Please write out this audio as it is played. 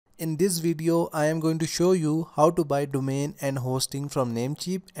In this video, I am going to show you how to buy domain and hosting from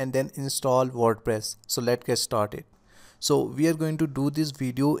Namecheap and then install WordPress. So let's get started. So we are going to do this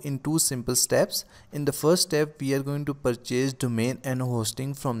video in two simple steps. In the first step, we are going to purchase domain and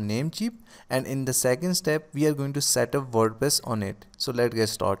hosting from Namecheap, and in the second step, we are going to set up WordPress on it. So let's get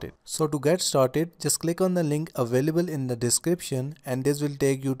started. So to get started, just click on the link available in the description and this will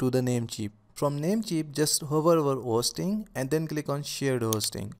take you to the Namecheap. From Namecheap, just hover over hosting and then click on shared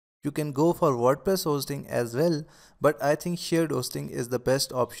hosting. You can go for WordPress hosting as well, but I think shared hosting is the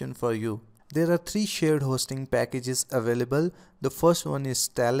best option for you. There are three shared hosting packages available. The first one is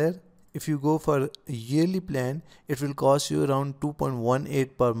Stellar. If you go for a yearly plan, it will cost you around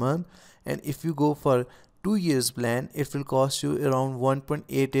 2.18 per month, and if you go for 2 years plan, it will cost you around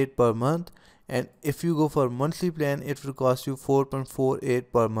 1.88 per month, and if you go for monthly plan, it will cost you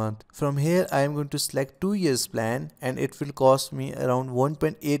 4.48 per month. From here, I am going to select 2 years plan and it will cost me around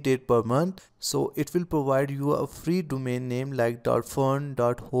 1.88 per month. So it will provide you a free domain name like .fun,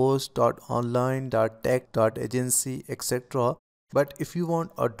 .host, .online, .tech, .agency, etc. But if you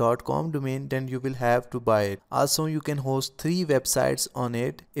want a .com domain, then you will have to buy it. Also, you can host 3 websites on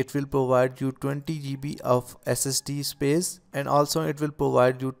it. It will provide you 20 GB of SSD space, and also it will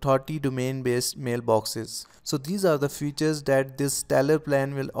provide you 30 domain based mailboxes. So these are the features that this Stellar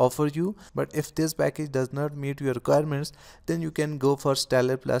plan will offer you. But if this package does not meet your requirements, then you can go for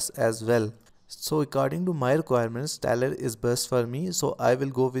Stellar Plus as well. So according to my requirements, Stellar is best for me, so I will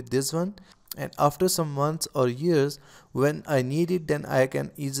go with this one. And after some months or years, when I need it, then I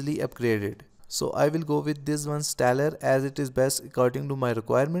can easily upgrade it. So I will go with this one, Stellar, as it is best according to my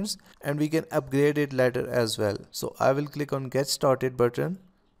requirements, and we can upgrade it later as well. So I will click on get started button.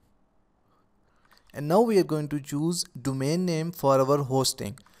 And now we are going to choose domain name for our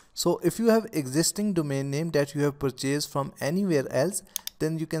hosting. So if you have existing domain name that you have purchased from anywhere else,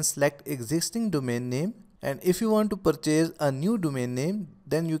 then you can select existing domain name. And if you want to purchase a new domain name,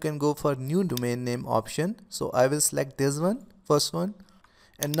 then you can go for new domain name option. So I will select this one, first one.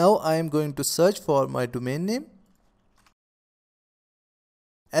 And now I am going to search for my domain name.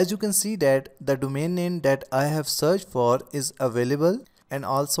 As you can see that the domain name that I have searched for is available, and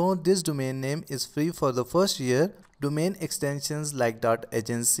also this domain name is free for the first year. Domain extensions like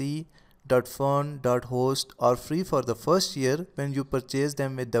 .agency, .fun, .host are free for the first year when you purchase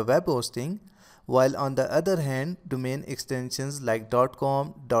them with the web hosting, while on the other hand, domain extensions like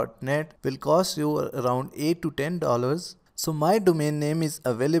 .com, .net will cost you around $8 to $10. So my domain name is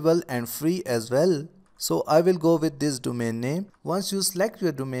available and free as well. So I will go with this domain name. Once you select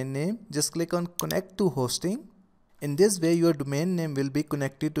your domain name, just click on connect to hosting. In this way, your domain name will be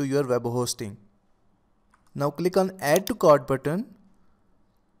connected to your web hosting. Now click on add to cart button,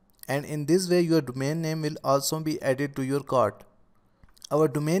 and in this way your domain name will also be added to your cart. Our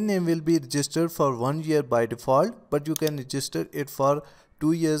domain name will be registered for 1 year by default, but you can register it for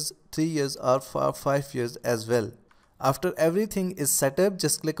 2 years, 3 years or for 5 years as well. After everything is set up,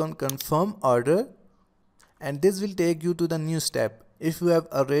 just click on confirm order, and this will take you to the new step. If you have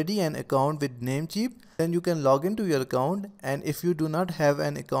already an account with Namecheap, then you can log into your account, and if you do not have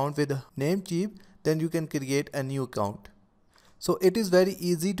an account with Namecheap, then you can create a new account. So it is very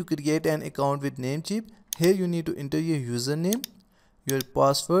easy to create an account with Namecheap. Here you need to enter your username, your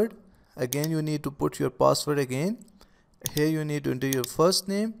password. Again you need to put your password again. Here you need to enter your first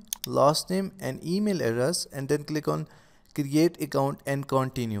name, last name and email address, and then click on create account and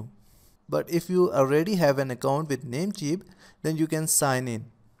continue. But if you already have an account with Namecheap, then you can sign in.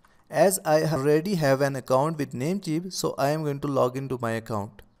 As I already have an account with Namecheap, so I am going to log into my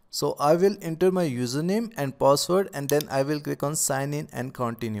account. So I will enter my username and password, and then I will click on sign in and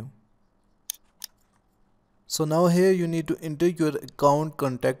continue. So now here you need to enter your account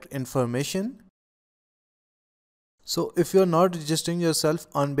contact information. So if you are not registering yourself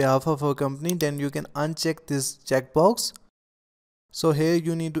on behalf of a company, then you can uncheck this checkbox. So here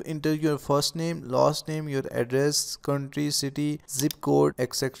you need to enter your first name, last name, your address, country, city, zip code,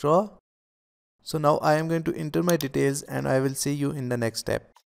 etc. So now I am going to enter my details and I will see you in the next step.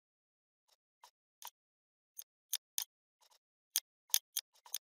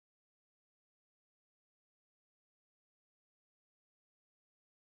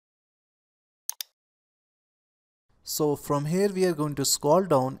 So from here we are going to scroll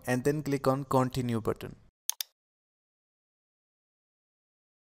down and then click on continue button.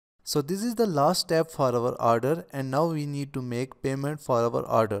 So this is the last step for our order, and now we need to make payment for our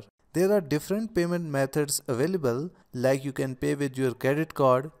order. There are different payment methods available, like you can pay with your credit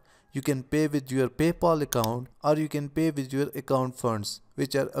card, You can pay with your PayPal account or you can pay with your account funds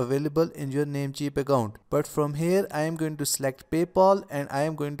which are available in your Namecheap account. But from here I am going to select PayPal and I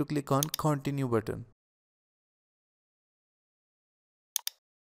am going to click on continue button.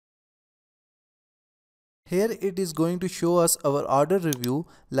 Here it is going to show us our order review,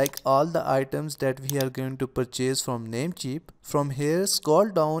 like all the items that we are going to purchase from Namecheap. From here scroll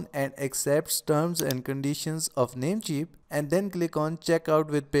down and accept terms and conditions of Namecheap and then click on checkout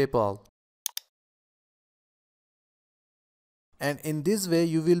with PayPal. And in this way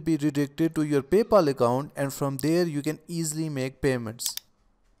you will be redirected to your PayPal account and from there you can easily make payments.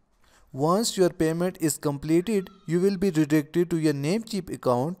 Once your payment is completed, you will be redirected to your Namecheap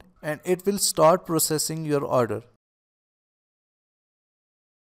account and it will start processing your order.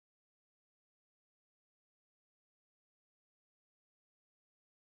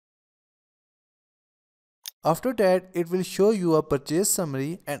 After that, it will show you a purchase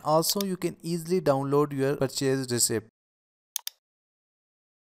summary and also you can easily download your purchase receipt.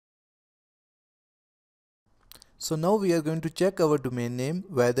 So now we are going to check our domain name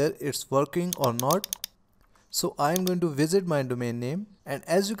whether it's working or not. So I am going to visit my domain name and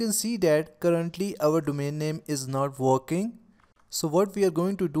as you can see that currently our domain name is not working. So what we are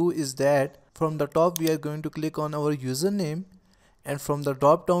going to do is that from the top we are going to click on our username and from the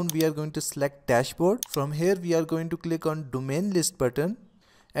drop down we are going to select dashboard. From here we are going to click on domain list button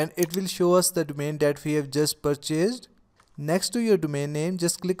and it will show us the domain that we have just purchased. Next to your domain name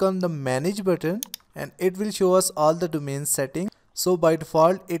just click on the manage button and it will show us all the domain settings. So by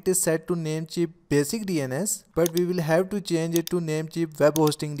default it is set to Namecheap basic DNS, but we will have to change it to Namecheap web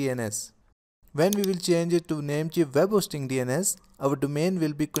hosting DNS. When we will change it to Namecheap web hosting DNS, our domain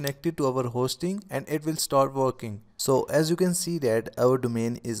will be connected to our hosting and it will start working. So as you can see that our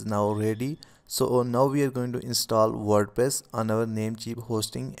domain is now ready. So now we are going to install WordPress on our Namecheap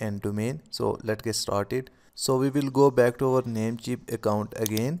hosting and domain. So let's get started. So we will go back to our Namecheap account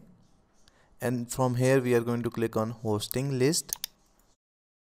again. And from here we are going to click on hosting list.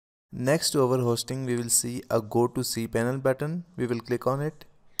 Next to our hosting we will see a go to cPanel button. We will click on it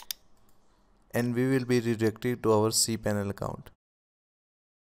and we will be redirected to our cPanel account.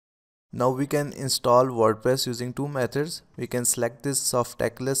 Now we can install WordPress using two methods. We can select this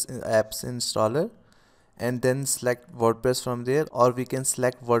Softaculous apps installer and then select WordPress from there, or we can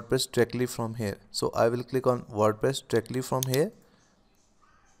select WordPress directly from here. So I will click on WordPress directly from here.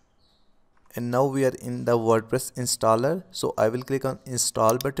 And now we are in the WordPress installer. So I will click on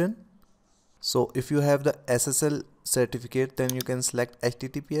install button. So if you have the SSL certificate then you can select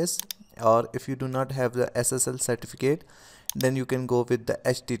HTTPS, or if you do not have the SSL certificate then you can go with the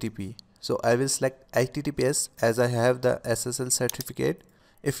HTTP. So I will select HTTPS as I have the SSL certificate.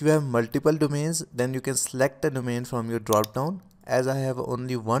 If you have multiple domains then you can select the domain from your drop down. As I have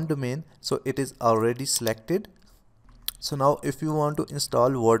only one domain so it is already selected. So now if you want to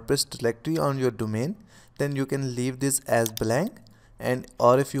install WordPress directory on your domain then you can leave this as blank, and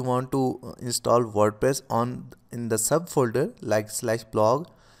or if you want to install WordPress in the subfolder like /blog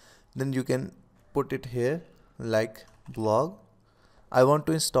then you can put it here like blog. I want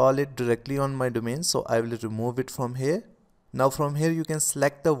to install it directly on my domain so I will remove it from here. Now from here you can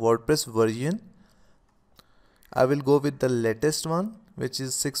select the WordPress version. I will go with the latest one which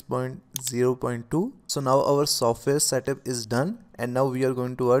is 6.0.2. So now our software setup is done and now we are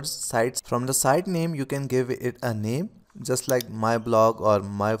going towards sites. From the site name you can give it a name just like my blog or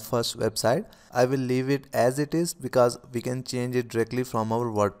my first website. I will leave it as it is because we can change it directly from our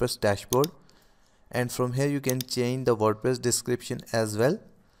WordPress dashboard, and from here you can change the WordPress description as well.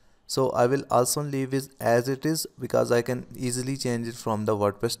 So I will also leave it as it is because I can easily change it from the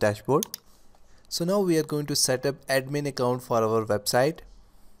WordPress dashboard. So now we are going to set up admin account for our website,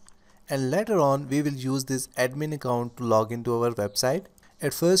 and later on we will use this admin account to log into our website.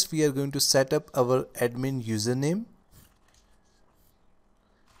 At first we are going to set up our admin username,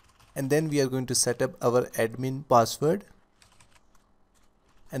 and then we are going to set up our admin password,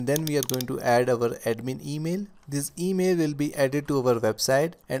 and then we are going to add our admin email. This email will be added to our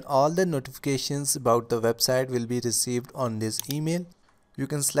website and all the notifications about the website will be received on this email. You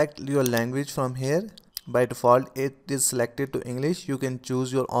can select your language from here. By default it is selected to English. You can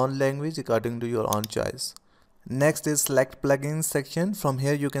choose your own language according to your own choice. Next is select plugins section. From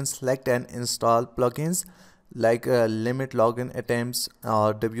here you can select and install plugins like limit login attempts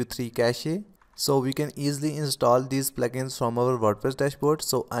or W3 cache. So we can easily install these plugins from our WordPress dashboard.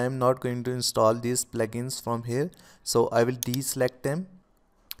 So I am not going to install these plugins from here, so I will deselect them.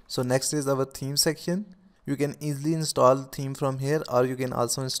 So next is our theme section. You can easily install theme from here, or you can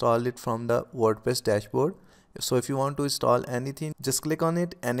also install it from the WordPress dashboard. So if you want to install anything, just click on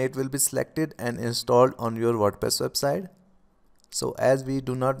it and it will be selected and installed on your WordPress website. So as we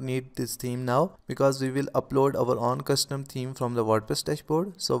do not need this theme now, because we will upload our own custom theme from the WordPress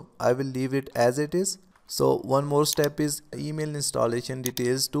dashboard, so I will leave it as it is. So one more step is email installation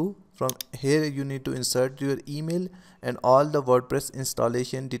details too. From here you need to insert your email and all the WordPress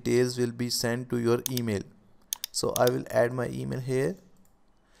installation details will be sent to your email. So I will add my email here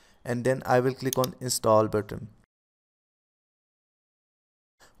and then I will click on install button.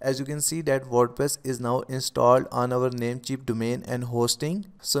 As you can see that WordPress is now installed on our Namecheap domain and hosting.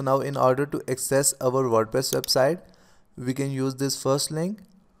 So now in order to access our WordPress website, we can use this first link.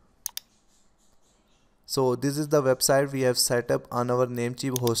 So this is the website we have set up on our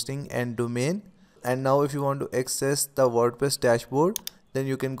Namecheap hosting and domain. And now if you want to access the WordPress dashboard, then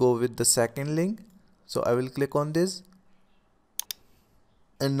you can go with the second link. So I will click on this.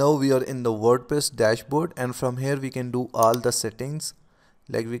 And now we are in the WordPress dashboard, and from here we can do all the settings.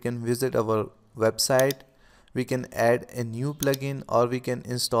 Like we can visit our website, we can add a new plugin, or we can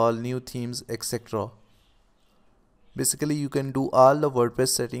install new themes, etc. Basically you can do all the WordPress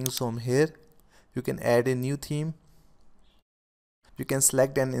settings from here. You can add a new theme. You can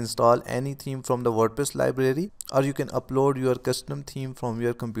select and install any theme from the WordPress library, or you can upload your custom theme from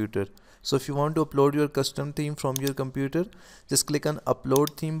your computer. So if you want to upload your custom theme from your computer, just click on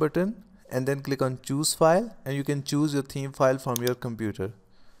upload theme button and then click on choose file, and you can choose your theme file from your computer.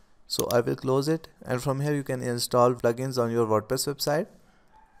 So I will close it, and from here you can install plugins on your WordPress website.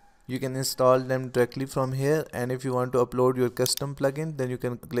 You can install them directly from here, and if you want to upload your custom plugin, then you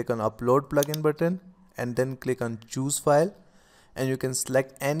can click on upload plugin button and then click on choose file, and you can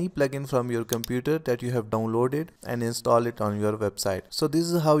select any plugin from your computer that you have downloaded and install it on your website. So this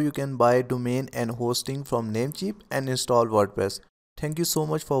is how you can buy domain and hosting from Namecheap and install WordPress. Thank you so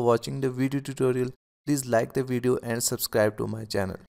much for watching the video tutorial. Please like the video and subscribe to my channel.